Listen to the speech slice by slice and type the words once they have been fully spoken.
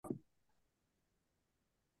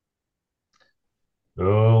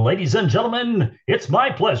Ladies and gentlemen, it's my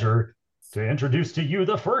pleasure to introduce to you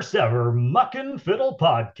the first ever MuckinFiddle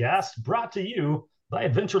Podcast, brought to you by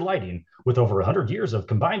Adventure Lighting. With over 100 years of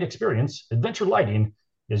combined experience, Adventure Lighting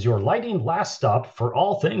is your lighting last stop for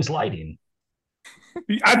all things lighting.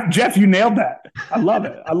 Jeff, you nailed that. I love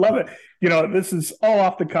it. I love it. This is all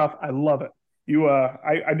off the cuff. I love it.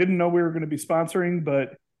 I didn't know we were going to be sponsoring,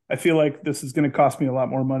 but I feel like this is going to cost me a lot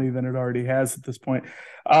more money than it already has at this point.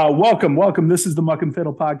 Welcome. This is the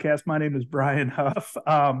MuckinFiddle Podcast. My name is Brian Huff.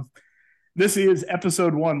 This is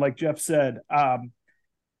episode 1, like Jeff said. I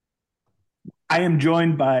am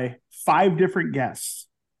joined by 5 different guests.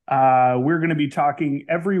 We're going to be talking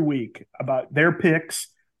every week about their picks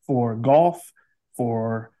for golf,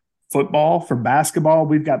 for football, for basketball.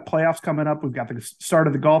 We've got playoffs coming up. We've got the start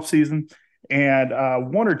of the golf season. And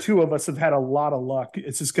one or two of us have had a lot of luck.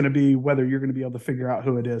 It's just going to be whether you're going to be able to figure out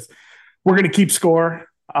who it is. We're going to keep score.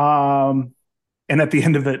 And at the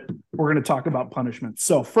end of it, we're going to talk about punishments.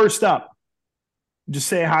 So first up, just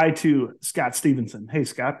say hi to Scott Stevenson. Hey,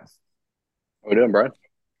 Scott. How we doing, Brian?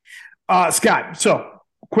 Scott, so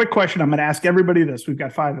quick question. I'm going to ask everybody this. We've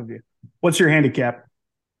got 5 of you. What's your handicap?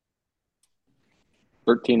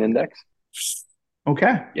 13 index.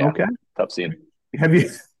 Okay. Yeah. Okay. Tough scene. Have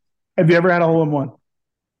you ever had a hole-in-one?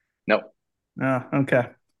 No. No. Okay.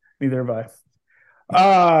 Neither have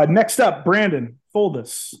I. Next up, Brandon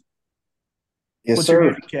Foldis. Yes, What's sir.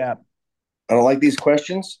 your handicap? I don't like these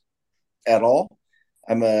questions at all.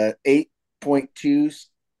 I'm a 8.2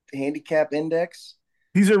 handicap index,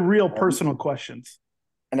 These are real personal questions.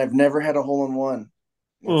 and I've never had a hole-in-one.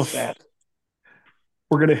 Oof. Sad.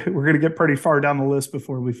 We're gonna get pretty far down the list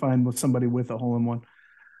before we find somebody with a hole-in-one.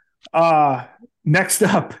 Next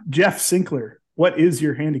up, Jeff Sinkler. What is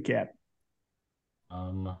your handicap?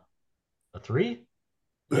 A 3?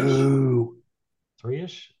 Ooh.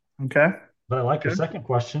 3-ish. Okay. But I like your Okay. second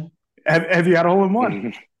question. Have you had a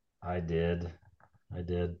hole-in-one? I did.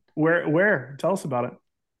 Where? Tell us about it.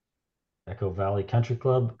 Echo Valley Country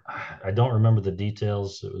Club. I don't remember the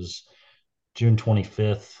details. It was June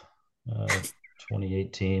 25th,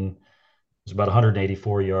 2018. It was about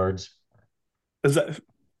 184 yards. Is that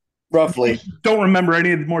Roughly. don't remember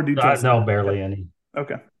any more details? No, barely any.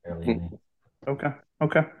 Okay. Barely any. Okay.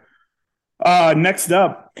 Next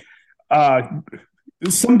up,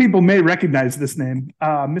 some people may recognize this name,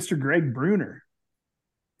 Mr. Greg Bruner.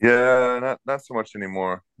 Yeah, not so much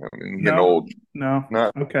anymore. I mean, getting No? old. No.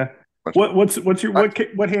 Not Okay. much.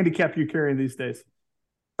 What handicap are you carrying these days?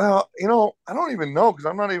 I don't even know because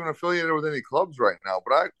I'm not even affiliated with any clubs right now.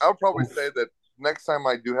 But I'll probably say that next time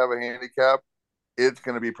I do have a handicap, it's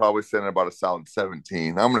going to be probably sitting at about a solid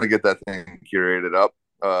 17. I'm going to get that thing curated up,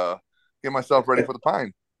 get myself ready for the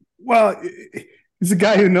Pine. Well, he's a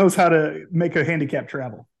guy who knows how to make a handicap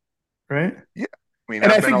travel, right? Yeah, I mean,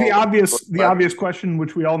 And I I've been think the all- obvious question,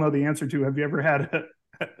 which we all know the answer to, have you ever had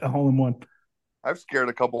a hole-in-one? I've scared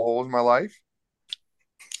a couple holes in my life,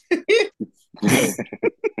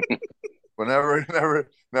 but never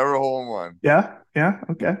a hole in one. Yeah.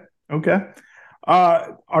 Okay.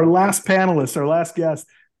 Our last panelist, our last guest,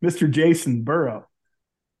 Mr. Jason Burrow.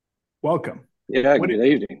 Welcome. Yeah, What good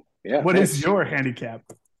evening. Yeah. What thanks. is your handicap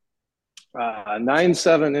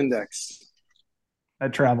 9.7 index.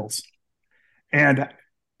 that travels? And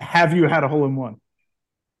have you had a hole-in-one?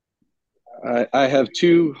 I have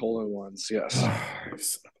 2 hole-in-ones, yes. Son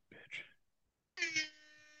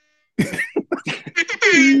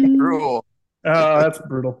of Rule. Oh, that's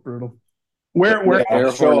brutal. Where Yeah.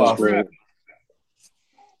 Air show Horn is off. great.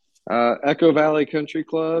 Echo Valley Country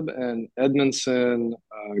Club and Edmondson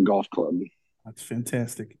Golf Club. That's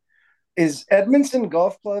fantastic. Is Edmondson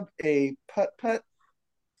Golf Club a putt-putt?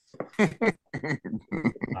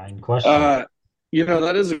 Fine question.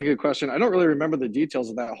 That is a good question. I don't really remember the details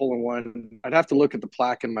of that hole-in-one. I'd have to look at the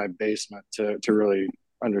plaque in my basement to really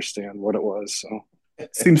understand what it was. So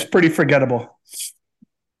Seems pretty forgettable.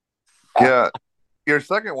 Yeah. Your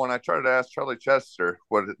second one, I tried to ask Charlie Chester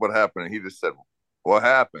what happened, and he just said, "What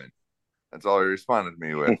happened?" That's all he responded to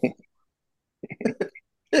me with.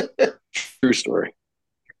 true story.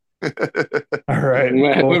 All right.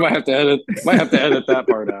 We might have to edit that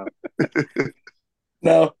part out.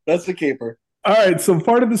 No, that's the keeper. All right. So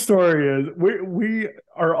part of the story is we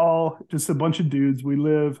are all just a bunch of dudes.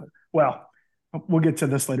 We'll get to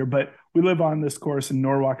this later, but we live on this course in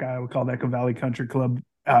Norwalk, Iowa, called Echo Valley Country Club.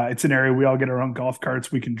 It's an area we all get our own golf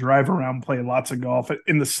carts. We can drive around, play lots of golf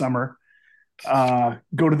in the summer,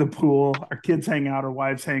 go to the pool. Our kids hang out, our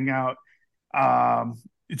wives hang out.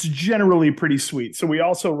 It's generally pretty sweet. So we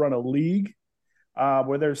also run a league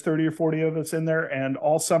where there's 30 or 40 of us in there. And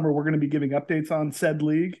all summer, we're going to be giving updates on said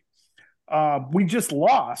league. we just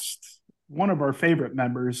lost one of our favorite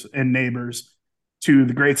members and neighbors to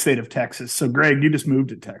the great state of Texas. So, Greg, you just moved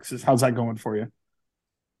to Texas. How's that going for you?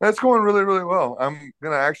 That's going really, really well. I'm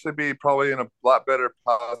going to actually be probably in a lot better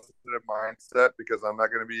positive mindset because I'm not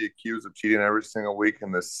going to be accused of cheating every single week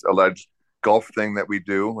in this alleged golf thing that we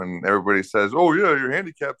do. And everybody says, oh, yeah, your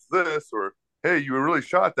handicap's this, or hey, you really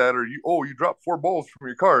shot that, or you dropped 4 balls from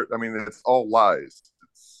your cart. I mean, it's all lies.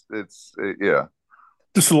 Yeah.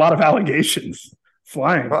 Just a lot of allegations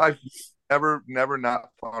flying. Well, I've never not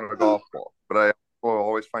found a golf ball, but I will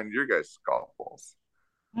always find your guys' golf balls.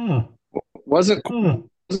 Wasn't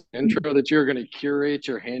intro that you're going to curate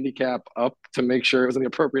your handicap up to make sure it was in the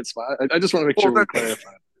appropriate spot? I just want to make sure we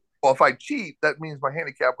clarify. Well, if I cheat, that means my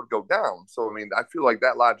handicap would go down. So, I mean, I feel like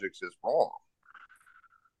that logic is wrong.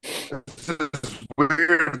 This is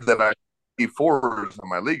weird that I 94s on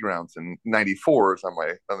my league rounds and 94s on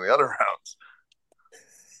the other rounds.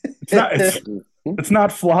 It's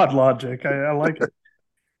not flawed logic. I like it.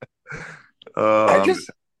 I just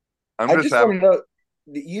want to know.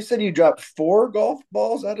 You said you dropped 4 golf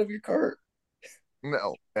balls out of your cart.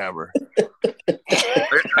 No, never. I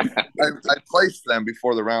placed them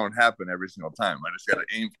before the round happened every single time. I just got to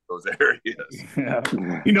aim for those areas. Yeah.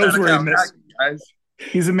 He knows where he misses. Guys.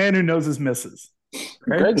 He's a man who knows his misses.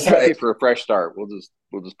 Right? Greg's ready for a fresh start. We'll just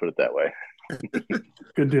put it that way.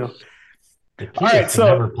 Good deal. All right, so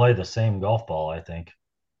never play the same golf ball. I think.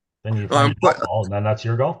 Then you find a golf ball, and then that's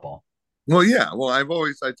your golf ball. Well, yeah. Well, I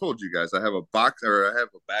told you guys I have a box, or I have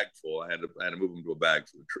a bag full. I had to move them to a bag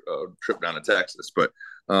for the trip down to Texas. But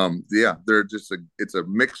yeah, they're just it's a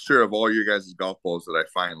mixture of all your guys' golf balls that I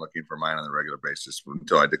find looking for mine on a regular basis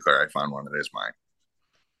until I declare I found one that is mine.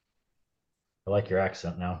 I like your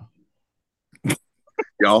accent now.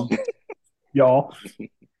 Y'all.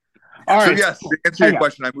 All right. So yes, to answer your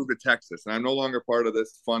question, I moved to Texas, and I'm no longer part of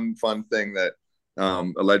this fun thing that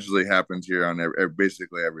allegedly happens here on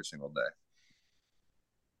basically every single day.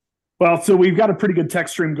 Well, so we've got a pretty good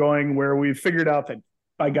text stream going where we've figured out that,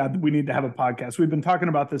 by God, we need to have a podcast. We've been talking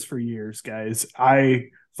about this for years, guys. I,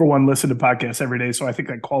 for one, listen to podcasts every day, so I think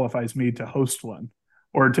that qualifies me to host one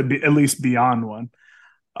or to be at least be on one.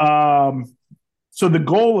 So the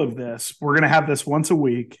goal of this, we're going to have this once a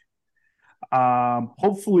week,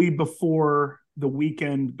 hopefully before the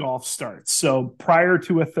weekend golf starts. So prior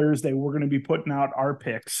to a Thursday, we're going to be putting out our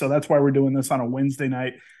picks. So that's why we're doing this on a Wednesday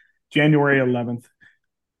night, January 11th.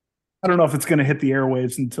 I don't know if it's going to hit the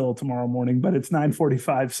airwaves until tomorrow morning, but it's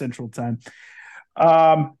 9:45 Central Time.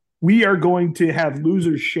 We are going to have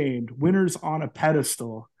losers shamed, winners on a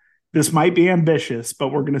pedestal. This might be ambitious, but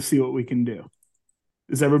we're going to see what we can do.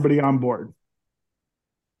 Is everybody on board?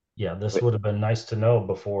 Yeah, this would have been nice to know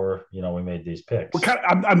before, we made these picks.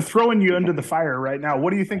 I'm throwing you into the fire right now. What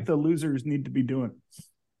do you think the losers need to be doing,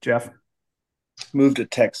 Jeff? Move to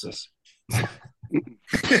Texas. Damn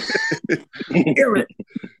it.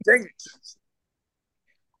 Dang it.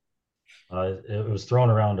 It was thrown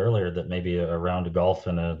around earlier that maybe a round of golf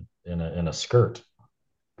in a skirt.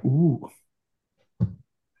 Ooh.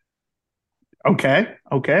 Okay.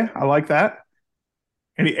 I like that.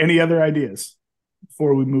 Any other ideas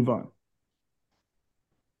before we move on?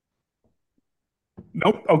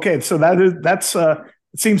 Nope. Okay, so that's it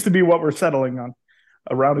seems to be what we're settling on.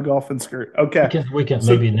 A round of golf and skirt. Okay. We can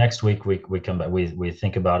maybe next week we come back. We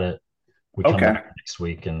think about it. We come back next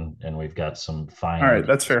week and we've got some fine. All right,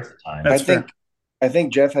 that's fair. I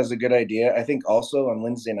think Jeff has a good idea. I think also on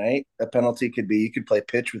Wednesday night, a penalty could be you could play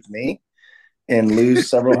pitch with me and lose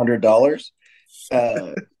several $100.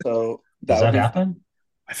 So does that happen?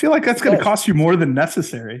 I feel like that's going to cost you more than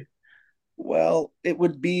necessary. Well, it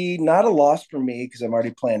would be not a loss for me because I'm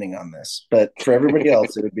already planning on this, but for everybody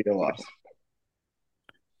else, it would be a loss.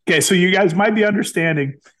 Okay, so you guys might be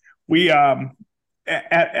understanding. We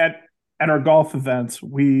at our golf events,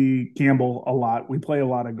 we gamble a lot. We play a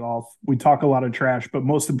lot of golf. We talk a lot of trash, but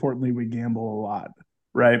most importantly, we gamble a lot,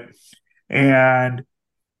 right? And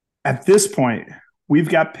at this point, we've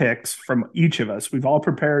got picks from each of us. We've all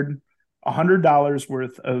prepared $100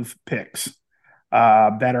 worth of picks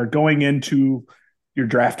that are going into your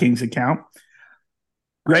DraftKings account.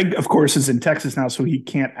 Greg, of course, is in Texas now, so he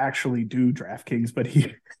can't actually do DraftKings, but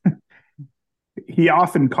he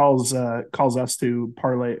often calls us to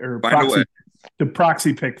parlay or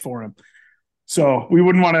proxy pick for him. So we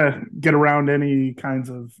wouldn't want to get around any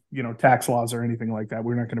kinds of tax laws or anything like that.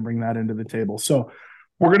 We're not going to bring that into the table. So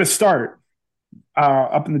we're going to start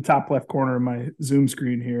up in the top left corner of my Zoom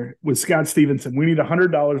screen here with Scott Stevenson. We need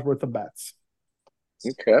 $100 worth of bets.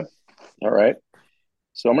 Okay. All right.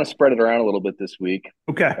 So I'm going to spread it around a little bit this week.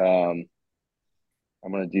 Okay. I'm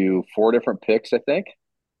going to do 4 different picks, I think.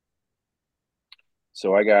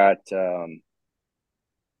 So I got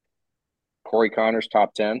Corey Connors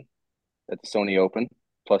top 10 at the Sony Open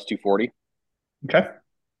plus 240. Okay.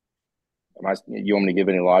 You want me to give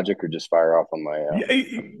any logic or just fire off on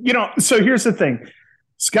my? So here's the thing.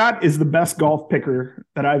 Scott is the best golf picker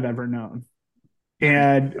that I've ever known.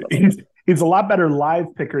 And he's a lot better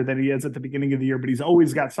live picker than he is at the beginning of the year, but he's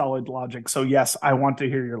always got solid logic. So, yes, I want to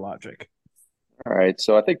hear your logic. All right.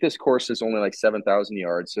 So I think this course is only like 7,000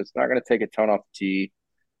 yards, so it's not going to take a ton off the tee.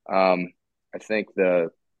 I think the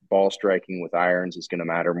ball striking with irons is going to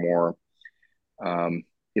matter more.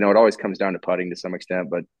 It always comes down to putting to some extent,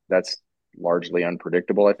 but that's largely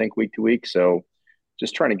unpredictable, I think, week to week. So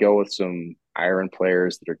just trying to go with some iron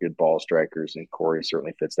players that are good ball strikers, and Corey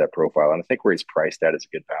certainly fits that profile. And I think where he's priced at is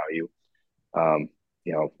a good value.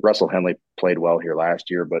 Russell Henley played well here last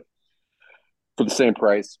year, but for the same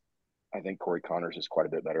price, I think Corey Connors is quite a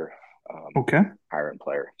bit better. Iron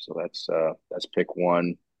player. So that's pick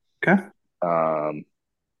one. Okay.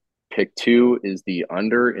 Pick two is the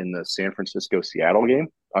under in the San Francisco-Seattle game,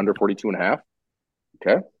 under 42.5.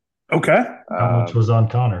 Okay. How much was on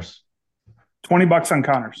Connors? $20 on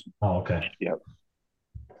Connors. Oh, okay. Yep.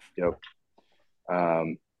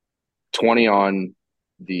 20 on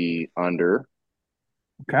the under.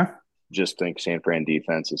 Okay. Just think San Fran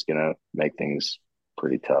defense is going to make things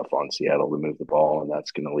pretty tough on Seattle to move the ball, and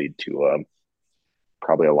that's going to lead to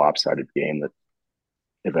probably a lopsided game that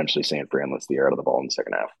eventually San Fran lets the air out of the ball in the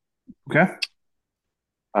second half. Okay.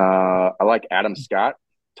 I like Adam Scott,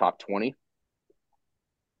 top 20.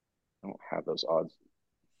 I don't have those odds.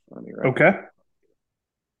 Okay.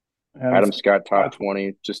 Adam Scott, top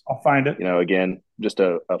 20. Just I'll find it. Again, just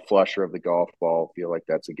a flusher of the golf ball. Feel like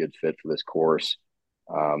that's a good fit for this course.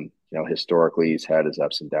 Historically, he's had his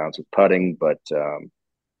ups and downs with putting, but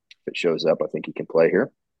if it shows up, I think he can play here.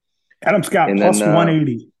 Adam Scott, and plus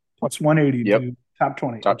 180. Plus 180 yep. to top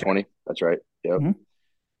 20. Top 20. That's right. Yep. Mm-hmm.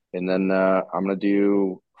 And then I'm going to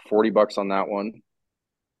do $40 on that one.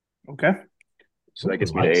 Okay. So that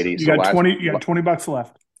gets me to 80. You got $20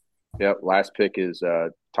 left. Yep. Last pick is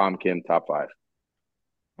Tom Kim, top 5.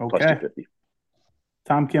 Okay. Plus 250.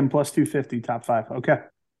 Tom Kim plus 250, top 5. Okay.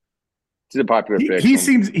 It's a popular pick. He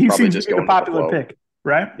seems just like a popular pick,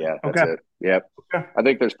 right? Yeah, that's it. Yep. Okay. I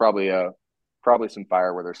think there's probably some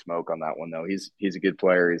fire where there's smoke on that one, though. He's a good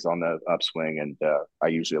player. He's on the upswing, and I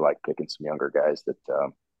usually like picking some younger guys that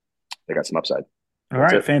they got some upside. All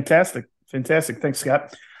right, fantastic. Thanks,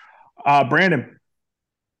 Scott. Brandon,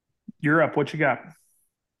 you're up. What you got?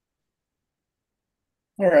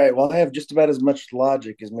 All right. Well, I have just about as much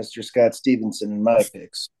logic as Mr. Scott Stevenson in my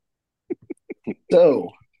picks.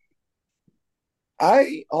 So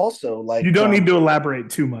I also like. You don't need to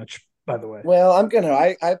elaborate too much, by the way. Well, I'm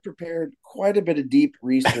gonna. I've prepared quite a bit of deep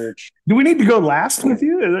research. Do we need to go last with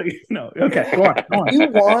you? No. Okay. Go on. If you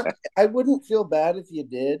want, I wouldn't feel bad if you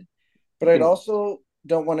did, but I'd also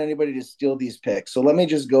don't want anybody to steal these picks. So let me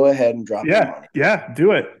just go ahead and drop them on. Yeah,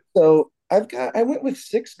 do it. So I went with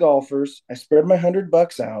 6 golfers. I spread my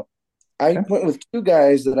 $100 out. I went with 2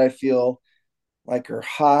 guys that I feel like are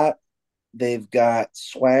hot. They've got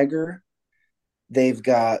swagger. They've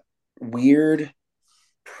got weird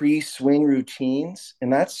pre-swing routines,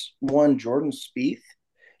 and that's one, Jordan Spieth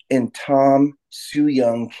and Tom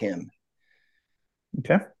Soo-Young Kim.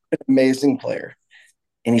 Okay. Amazing player.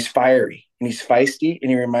 And he's fiery, and he's feisty, and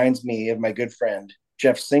he reminds me of my good friend,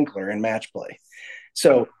 Jeff Sinkler, in match play.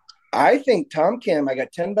 So I think Tom Kim, I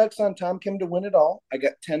got $10 on Tom Kim to win it all. I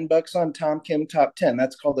got $10 on Tom Kim top 10.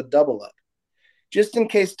 That's called a double up. Just in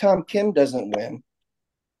case Tom Kim doesn't win,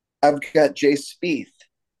 I've got Jay Spieth,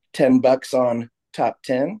 $10 on top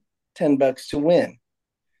 10, $10 to win.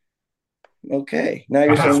 Okay. Now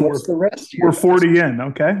you're saying what's the rest? We're 40 in.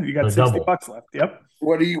 Okay. You got $60 left. Yep.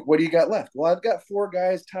 What do you got left? Well, I've got 4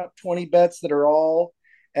 guys, top 20 bets that are all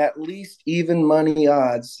at least even money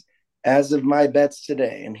odds as of my bets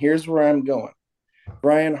today. And here's where I'm going.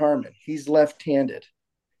 Brian Harmon, he's left-handed.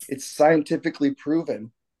 It's scientifically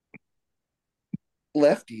proven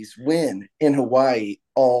lefties win in Hawaii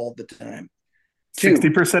all the time.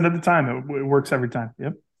 60% of the time. It works every time.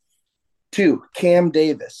 Yep. 2, Cam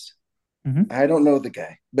Davis. Mm-hmm. I don't know the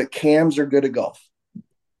guy, but Cams are good at golf.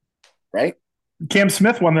 Right? Cam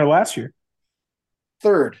Smith won there last year.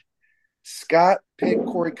 3rd, Scott picked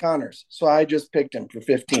Corey Connors, so I just picked him for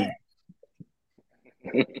 15.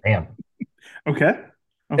 Damn. Okay.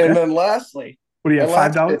 And then lastly, what do you have?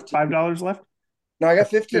 $5 left? No, I got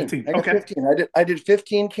 15. I got 15. I did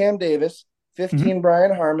 15 Cam Davis, 15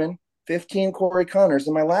 Brian Harmon, 15 Corey Connors,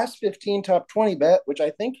 and my last 15 top 20 bet, which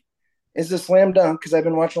I think is a slam dunk because I've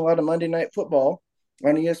been watching a lot of Monday Night Football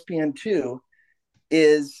on ESPN2,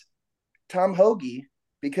 is Tom Hoagie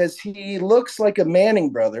because he looks like a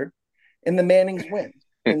Manning brother, and the Mannings win,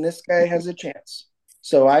 and this guy has a chance.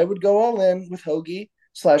 So I would go all in with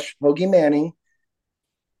Hoagie/Hoagie Manning.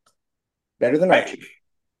 Better than Archie.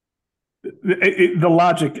 The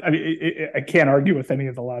logic, I can't argue with any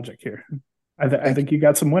of the logic here. I think you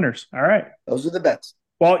got some winners. All right. Those are the bets.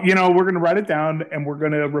 Well, we're going to write it down and we're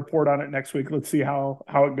going to report on it next week. Let's see how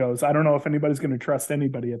it goes. I don't know if anybody's going to trust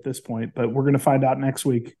anybody at this point, but we're going to find out next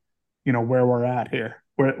week, where we're at here,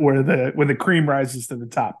 where the cream rises to the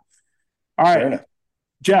top. All right.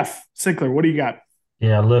 Jeff Sinkler, what do you got?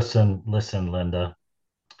 Yeah, listen, Linda.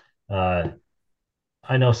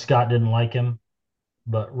 I know Scott didn't like him,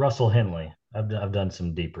 but Russell Henley, I've done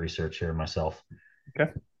some deep research here myself.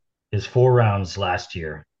 Okay. His 4 rounds last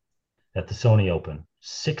year at the Sony Open,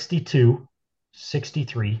 62,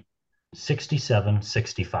 63, 67,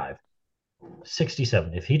 65.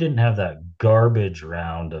 67. If he didn't have that garbage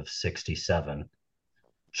round of 67,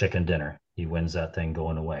 chicken dinner, he wins that thing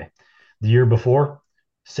going away. The year before,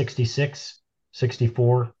 66,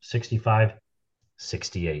 64, 65,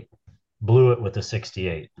 68. Blew it with a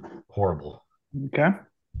 68. Horrible. Okay.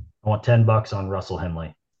 I want $10 on Russell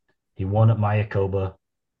Henley. He won at Mayakoba.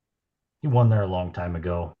 He won there a long time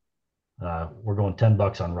ago. We're going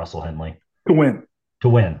 $10 on Russell Henley. To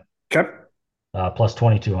win. Okay. Plus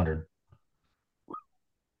 2,200.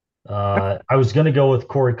 I was going to go with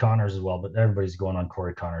Corey Connors as well, but everybody's going on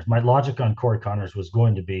Corey Connors. My logic on Corey Connors was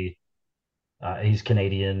going to be he's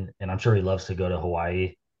Canadian, and I'm sure he loves to go to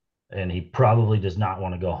Hawaii, and he probably does not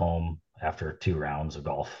want to go home after 2 rounds of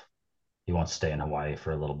golf. He wants to stay in Hawaii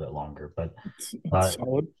for a little bit longer. But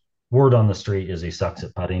solid. Word on the street is he sucks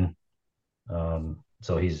at putting.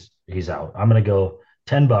 So he's out. I'm going to go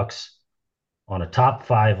 $10 on a top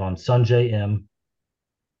 5 on Sungjae M.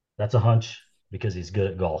 That's a hunch because he's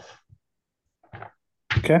good at golf.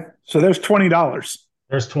 Okay. So there's $20.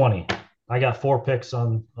 There's 20. I got 4 picks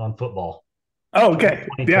on football. Oh, okay.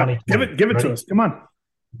 20, yeah. 20. Give it to us. Come on.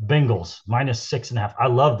 Bengals minus 6.5. I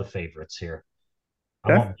love the favorites here.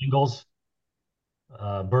 Okay. I want Bengals.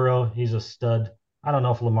 Burrow, he's a stud. I don't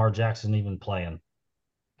know if Lamar Jackson even playing.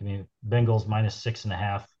 Give me Bengals minus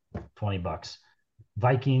 6.5, $20.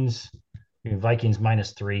 Vikings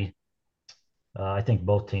minus 3. I think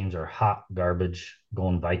both teams are hot garbage.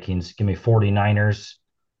 Going Vikings. Give me 49ers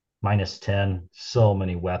minus 10. So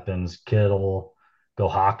many weapons. Kittle, go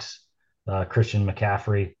Hawks. Christian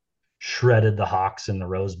McCaffrey shredded the Hawks in the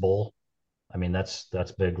Rose Bowl. I mean, that's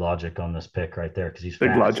big logic on this pick right there because he's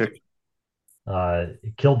big fast. Logic.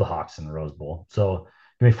 He killed the Hawks in the Rose Bowl. So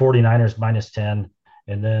give me 49ers minus 10.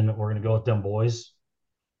 And then we're going to go with them boys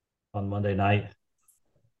on Monday night,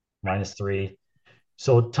 minus 3.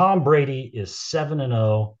 So Tom Brady is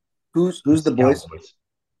 7-0. Who's the boys?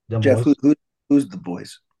 Them Jeff, boys. Who's the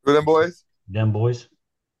boys? Who them boys? Them boys.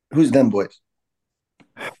 Who's them boys?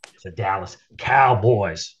 It's the Dallas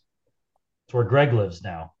Cowboys. It's where Greg lives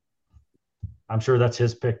now. I'm sure that's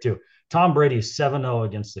his pick too. Tom Brady is 7-0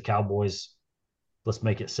 against the Cowboys. Let's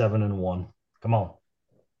make it 7-1. Come on.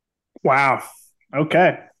 Wow.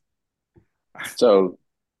 Okay. So,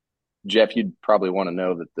 Jeff, you'd probably want to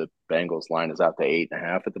know that the Bengals line is out to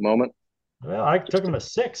 8.5 at the moment. Well, I took him at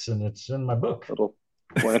 6, and it's in my book. Little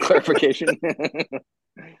point of clarification.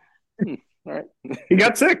 All right. He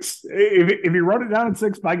got 6. If you wrote it down at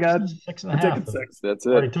 6, by God, 6.5. I'm taking 6. That's I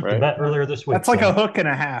already it. took Right? the bet earlier this week. That's like a hook and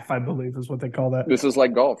a half, I believe, is what they call that. This is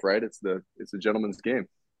like golf, right? It's a gentleman's game.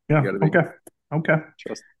 Yeah. Okay.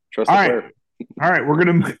 Trust All the right. player. All right.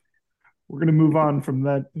 We're gonna move on from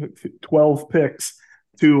that 12 picks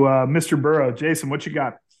to Mr. Burrow. Jason, what you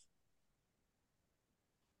got?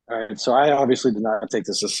 All right, so I obviously do not take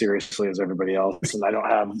this as seriously as everybody else, and I don't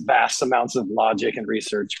have vast amounts of logic and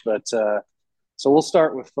research. But so we'll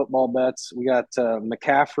start with football bets. We got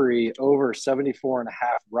McCaffrey over 74.5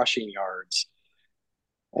 rushing yards,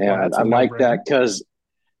 and I like that because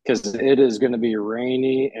it is going to be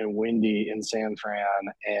rainy and windy in San Fran,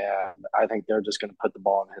 and I think they're just going to put the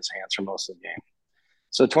ball in his hands for most of the game.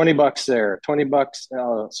 So $20 there.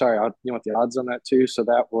 $20. Sorry, you want the odds on that too? So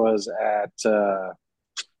that was at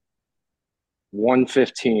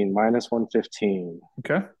 115, minus 115.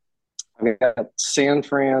 Okay. I got San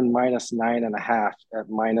Fran minus 9.5 at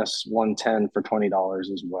minus 110 for $20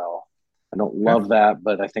 as well. I don't love that,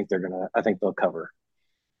 but I think they'll cover.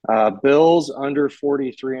 Bills under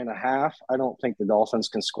 43.5. I don't think the Dolphins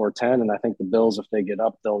can score 10, and I think the Bills, if they get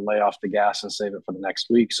up, they'll lay off the gas and save it for the next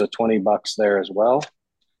week. So $20 there as well.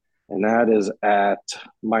 And that is at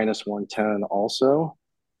minus 110 also.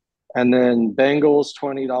 And then Bengals,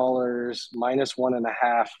 $20, minus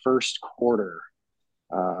 1.5 first quarter.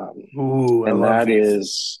 Ooh, and that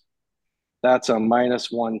is That's a minus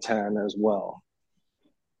 110 as well.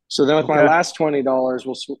 So then with my last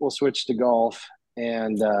 $20, we'll switch to golf.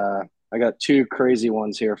 And I got two crazy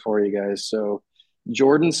ones here for you guys. So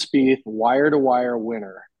Jordan Spieth, wire-to-wire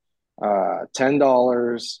winner,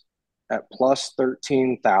 $10 at plus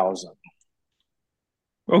 13,000.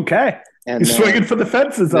 Okay. And you're swinging for the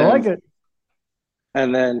fences. I like it.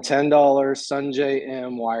 And then $10, Sanjay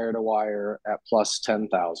M, wire-to-wire at plus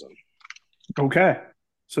 10,000. Okay.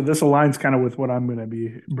 So this aligns kind of with what I'm going to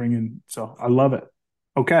be bringing. So I love it.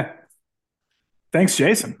 Okay. Thanks,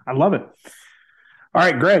 Jason. I love it. All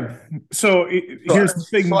right, Greg. So here's the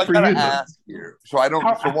thing for you. Ask here. So I don't.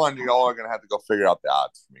 For one, y'all are going to have to go figure out the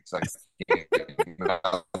odds for me because I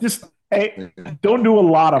can't. Just don't do a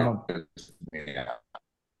lot of them. Yeah.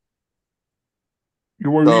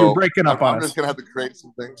 You're breaking up on us. I'm just going to have to create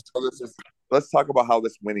some things. So let's talk about how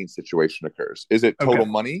this winning situation occurs. Is it total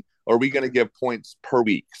money, or are we going to give points per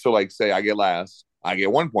week? So, like, say I get last, I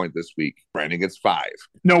get 1 point this week. Brandon gets 5.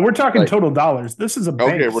 No, we're talking total dollars. This is a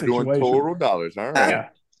bank situation. Doing total dollars. All right.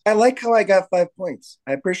 I like how I got 5 points.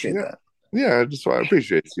 I appreciate that. Yeah, I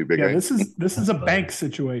appreciate you, big guy. This is a bank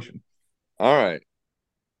situation. All right.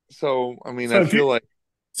 So, I mean, I feel like.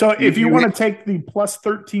 So, if you want to take the plus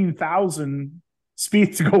 13,000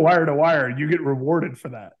 Spieth to go wire to wire, you get rewarded for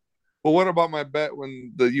that. Well, what about my bet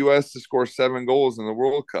when the U.S. to score 7 goals in the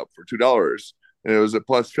World Cup for $2? And it was at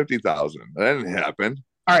plus 50,000. That didn't happen.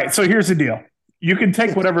 All right. So here's the deal. You can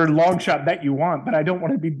take whatever long shot bet you want, but I don't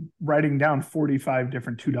want to be writing down 45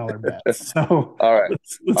 different $2 bets. So all right.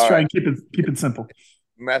 Let's try and keep it simple.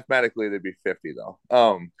 Mathematically, they'd be 50 though.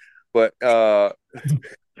 But got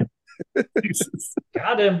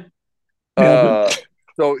him.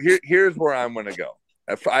 So here's where I'm going to go.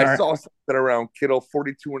 I saw something around Kittle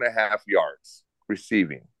 42.5 yards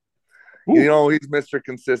receiving. Ooh. You know, he's Mr.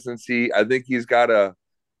 Consistency. I think he's got to,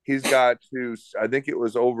 I think it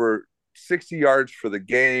was over 60 yards for the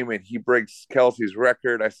game, and he breaks Kelsey's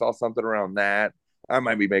record. I saw something around that. I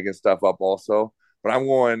might be making stuff up also, but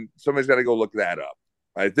somebody's got to go look that up.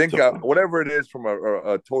 I think whatever it is from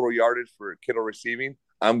a total yardage for Kittle receiving,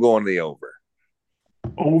 I'm going the over.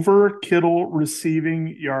 Over Kittle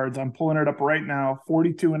receiving yards. I'm pulling it up right now.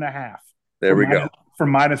 42.5. There we go. For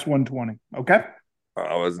minus 120. Okay.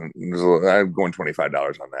 I'm going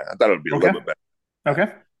 $25 on that. I thought it would be a little bit better.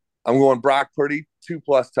 Okay. I'm going Brock Purdy, 2+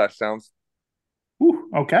 touchdowns. Ooh,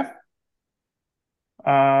 okay.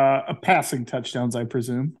 A passing touchdowns, I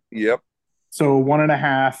presume. Yep. So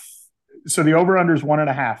 1.5. So the over-under is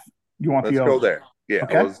 1.5. You want the over? Let's go there. Yeah.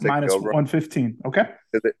 Okay. Minus 115. Okay.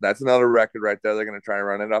 That's another record right there. They're going to try and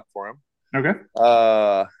run it up for him. Okay.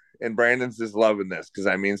 And Brandon's just loving this because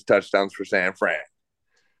that means touchdowns for San Fran.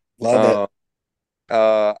 Love it.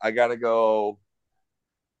 I gotta go.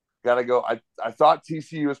 I thought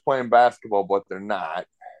TCU was playing basketball, but they're not.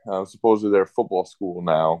 Supposedly they're a football school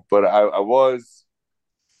now. But I was.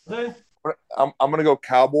 I'm gonna go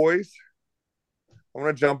Cowboys. I'm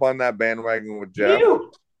gonna jump on that bandwagon with Jeff.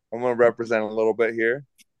 I'm gonna represent a little bit here.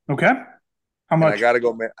 Okay. How much?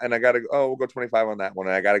 And I gotta go. We'll go 25 on that one.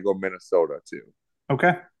 And I gotta go Minnesota too.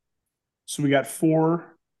 Okay. So we got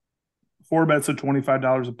four bets at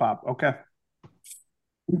 $25 a pop. Okay.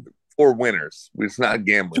 4 winners. It's not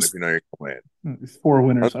gambling if you know you're playing. It's 4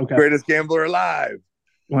 winners. Okay. Greatest gambler alive.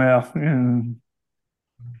 Well,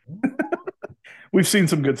 we've seen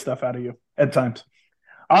some good stuff out of you at times.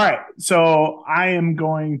 All right. So I am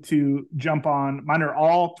going to jump on. Mine are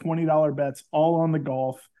all $20 bets, all on the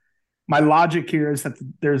golf. My logic here is that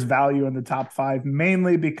there's value in the top 5,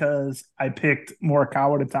 mainly because I picked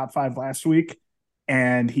Morikawa to top 5 last week,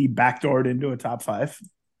 and he backdoored into a top 5.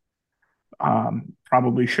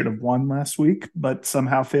 Probably should have won last week, but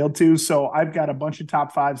somehow failed to. So I've got a bunch of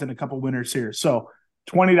top 5s and a couple winners here. So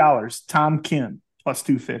 $20, Tom Kim, plus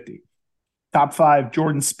 250. Top 5,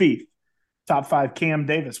 Jordan Spieth. Top 5, Cam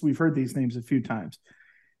Davis. We've heard these names a few times.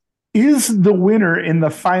 Is the winner in the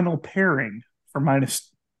final pairing for minus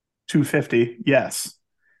 250? Yes.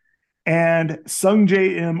 And Sung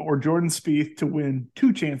J M or Jordan Spieth to win,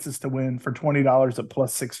 2 chances to win for $20 at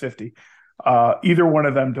plus 650. Either one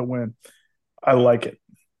of them to win. I like it.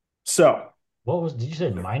 So did you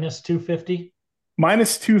say minus 250?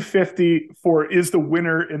 Minus 250 for is the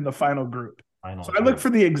winner in the final group. I look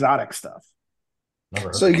for the exotic stuff.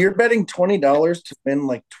 So you're betting $20 to win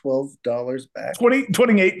like $12 back?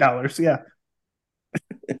 $28, yeah.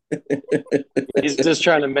 He's just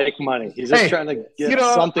trying to make money. He's just trying to get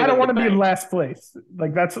something. I don't want to be in last place.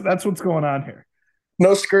 Like that's what's going on here.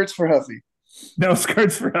 No skirts for Huffy. No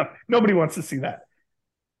skirts for Huffy. Nobody wants to see that.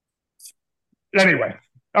 Anyway,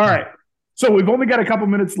 all right. So we've only got a couple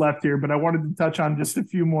minutes left here, but I wanted to touch on just a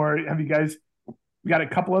few more. Have you guys? We got a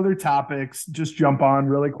couple other topics. Just jump on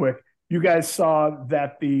really quick. You guys saw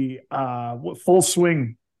that the Full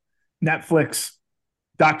Swing Netflix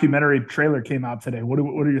documentary trailer came out today. What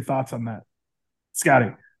are your thoughts on that,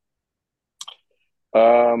 Scotty?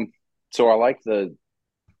 So I like the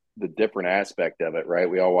different aspect of it, right?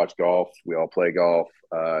 We all watch golf, we all play golf,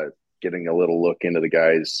 getting a little look into the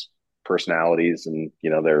guys' personalities and,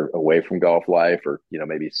 they're away from golf life, or,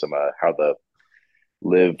 maybe some how the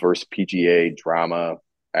live versus PGA drama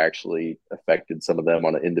actually affected some of them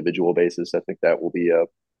on an individual basis. I think that will be a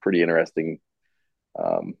pretty interesting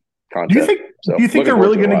content. Do you think they're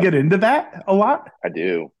really going to get into that a lot? I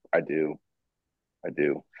do. I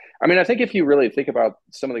mean, I think if you really think about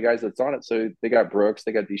some of the guys that's on it, so they got Brooks,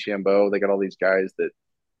 they got DeChambeau, they got all these guys that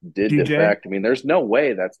did defect. I mean, there's no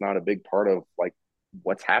way that's not a big part of like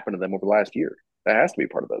what's happened to them over the last year. That has to be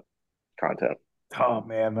part of the content. Oh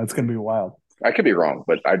man, that's going to be wild. I could be wrong,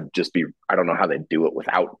 but I don't know how they do it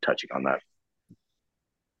without touching on that.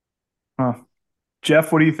 Huh.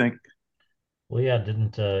 Jeff, what do you think? Well, yeah,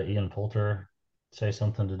 didn't Ian Poulter say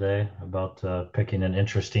something today about picking an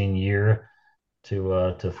interesting year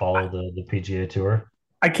to follow the PGA Tour?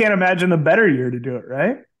 I can't imagine a better year to do it,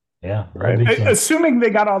 right? Yeah, right. Assuming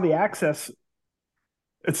they got all the access,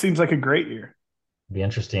 it seems like a great year. Be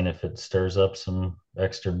interesting if it stirs up some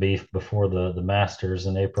extra beef before the Masters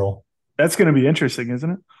in April. That's going to be interesting, isn't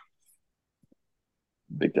it?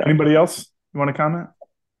 Big time. Anybody else you want to comment?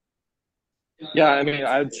 Yeah, I mean,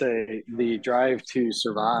 I'd say the Drive to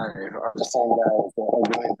Survive are the same guys that are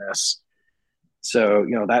doing this. So,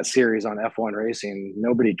 that series on F1 racing,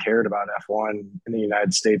 nobody cared about F1 in the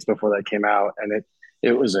United States before that came out, and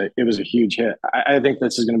it was a huge hit. I think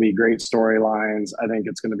this is going to be great storylines. I think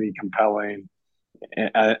it's going to be compelling.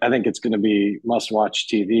 I think it's going to be must-watch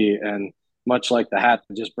TV, and much like the hat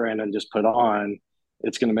that Brandon just put on,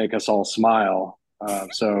 it's going to make us all smile.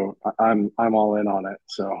 So I'm all in on it.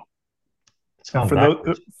 So.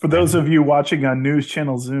 For those of you watching on News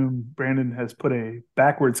Channel Zoom, Brandon has put a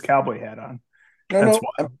backwards cowboy hat on. No,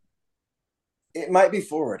 it might be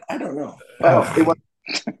forward. I don't know.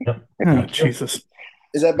 Oh, Jesus.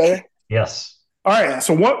 Is that better? Yes. All right.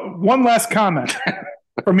 So one last comment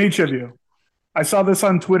from each of you. I saw this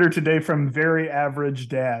on Twitter today from Very Average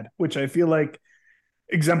Dad, which I feel like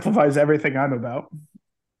exemplifies everything I'm about.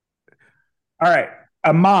 All right.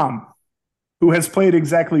 A mom who has played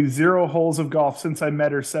exactly 0 holes of golf since I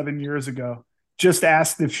met her 7 years ago, just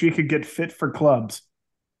asked if she could get fit for clubs.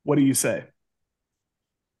 What do you say?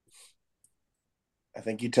 I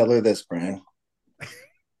think you tell her this, Brian.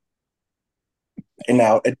 And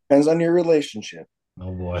now it depends on your relationship.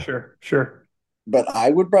 Oh boy. Sure. But I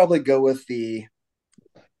would probably go with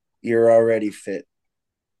you're already fit.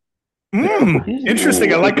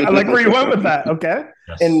 Interesting. I like where you went with that. Okay.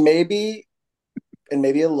 Yes. And maybe a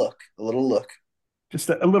little look. Just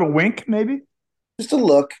a little wink, maybe? Just a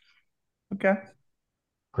look. Okay.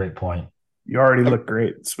 Great point. You already look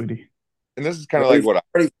great, sweetie. And this is kind of like what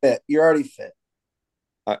You're already fit.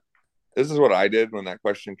 This is what I did when that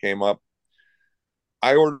question came up.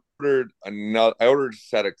 I ordered a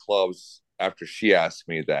set of clubs after she asked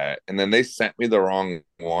me that, and then they sent me the wrong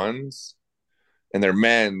ones, and they're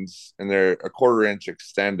men's, and they're a 1/4 inch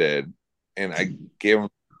extended, and I gave them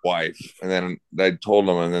wife, and then I told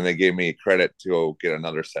them, and then they gave me credit to go get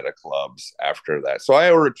another set of clubs after that. So I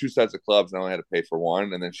ordered 2 sets of clubs, and I only had to pay for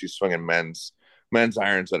one, and then she's swinging men's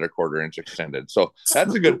irons that are 1/4 inch extended. So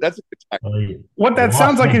that's a good time. What that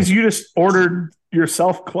sounds like is you just ordered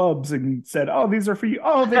yourself clubs and said, "Oh, these are for you."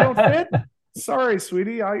 Oh, they don't fit. Sorry,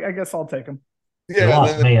 sweetie. I guess I'll take them. Yeah, you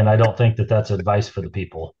lost me, and I don't think that's advice for the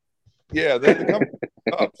people. Yeah, they come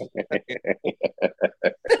up.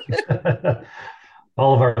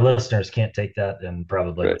 All of our listeners can't take that and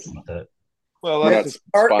probably listen with it. Well, that's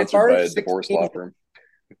sponsored by a divorce law firm.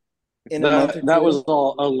 That was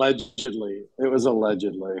all allegedly. It was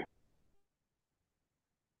allegedly.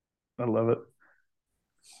 I love it.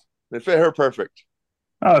 They fit her perfect.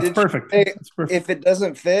 Oh, it's perfect. It's perfect. If it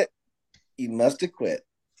doesn't fit, you must have quit.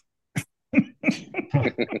 All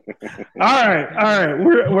right.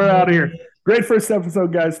 We're out of here. Great first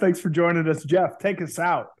episode, guys. Thanks for joining us. Jeff, take us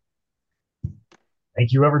out.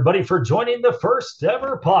 Thank you, everybody, for joining the first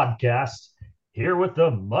ever podcast here with the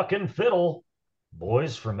MuckinFiddle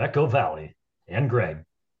boys from Echo Valley and Greg.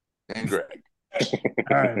 All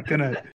right, gonna